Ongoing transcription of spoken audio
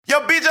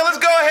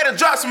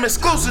drop some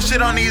exclusive shit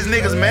on these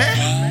niggas, man.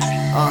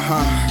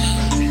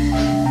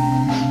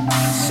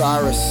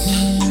 Syrus.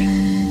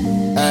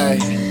 Ay,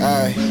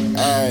 ay,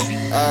 ay,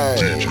 ay.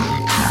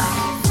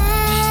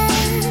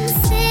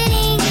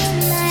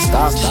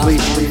 Stop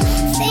sleeping.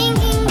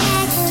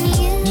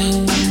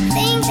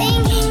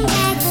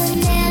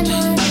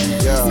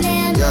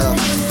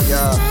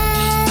 Yeah.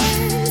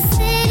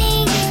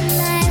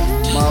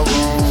 My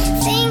room.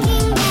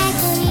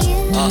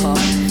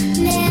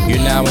 You're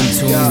now in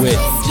tune with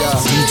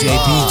DJ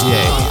BJ.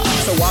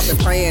 So I've been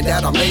praying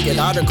that I make it.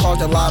 I done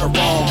caused a lot of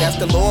wrong. Ask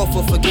the Lord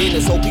for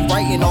forgiveness, hope he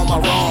writing on my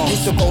wrong.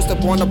 Used to post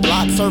up on the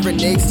block, serving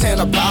nicks, 10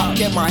 a pop.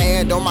 Kept my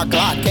hand on my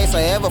Glock, case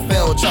I ever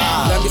failed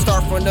trial. Let me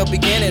start from the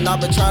beginning,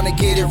 I've been trying to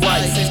get it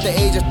right. Since the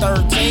age of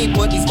 13,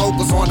 put these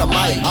vocals on the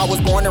mic. I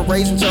was born and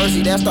raised in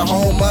Jersey, that's the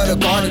home of the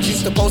Gardens.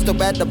 Used to post up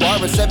at the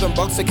bar with $7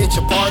 to get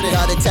your pardon.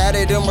 Got it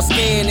tatted in my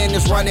skin and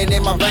it's running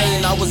in my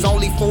vein. I was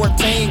only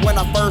 14 when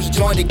I first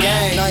joined the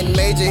gang. Nothing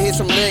major, hit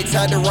some licks,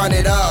 had to run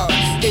it up.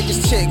 Hit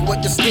this chick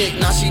with the stick,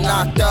 now she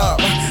knocked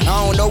up. I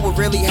don't know what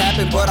really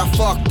happened, but I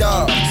fucked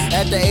up.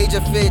 At the age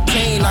of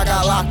 15, I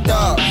got locked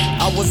up.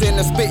 I was in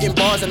the spitting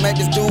bars and met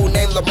this dude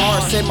named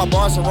Lamar. Said my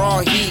bars are all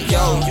heat,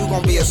 yo, you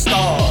gon' be a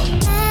star.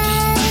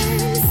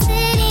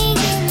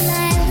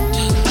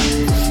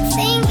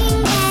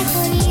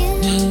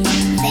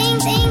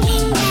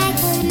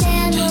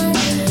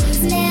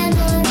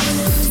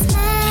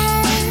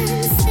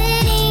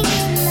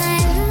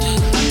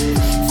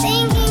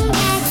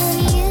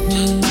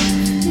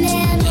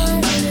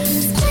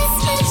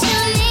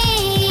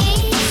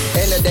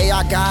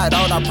 I got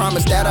out, I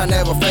promised that I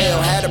never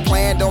fail. Had a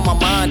plan on my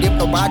mind if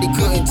nobody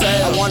couldn't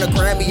tell. I won a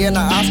Grammy and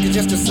an Oscar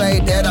just to say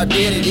that I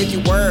did it. If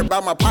you worried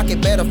about my pocket,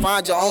 better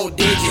find your own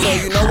digit. So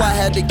you know I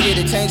had to get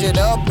it, change it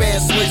up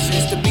and switch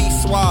it to be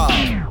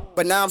suave.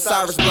 But now I'm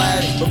Syrus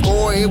Black.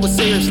 Before it was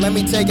serious, let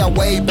me take y'all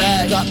way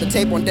back. Dropped the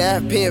tape on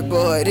that pit,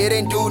 but it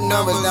ain't do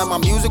numbers. Now my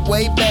music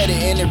way better,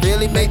 and it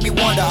really make me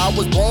wonder. I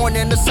was born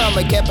in the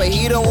summer, kept a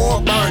heater or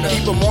a burner.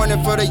 People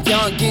mourning for the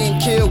young,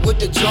 getting killed with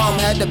the drum.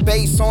 Had the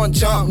bass on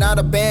jump, now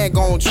the band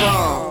gon'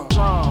 drum.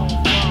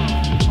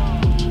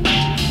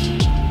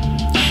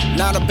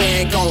 Now the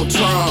band gon'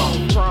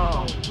 drum.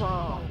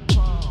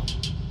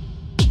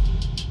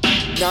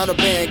 Now the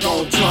band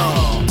gon'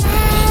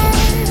 drum.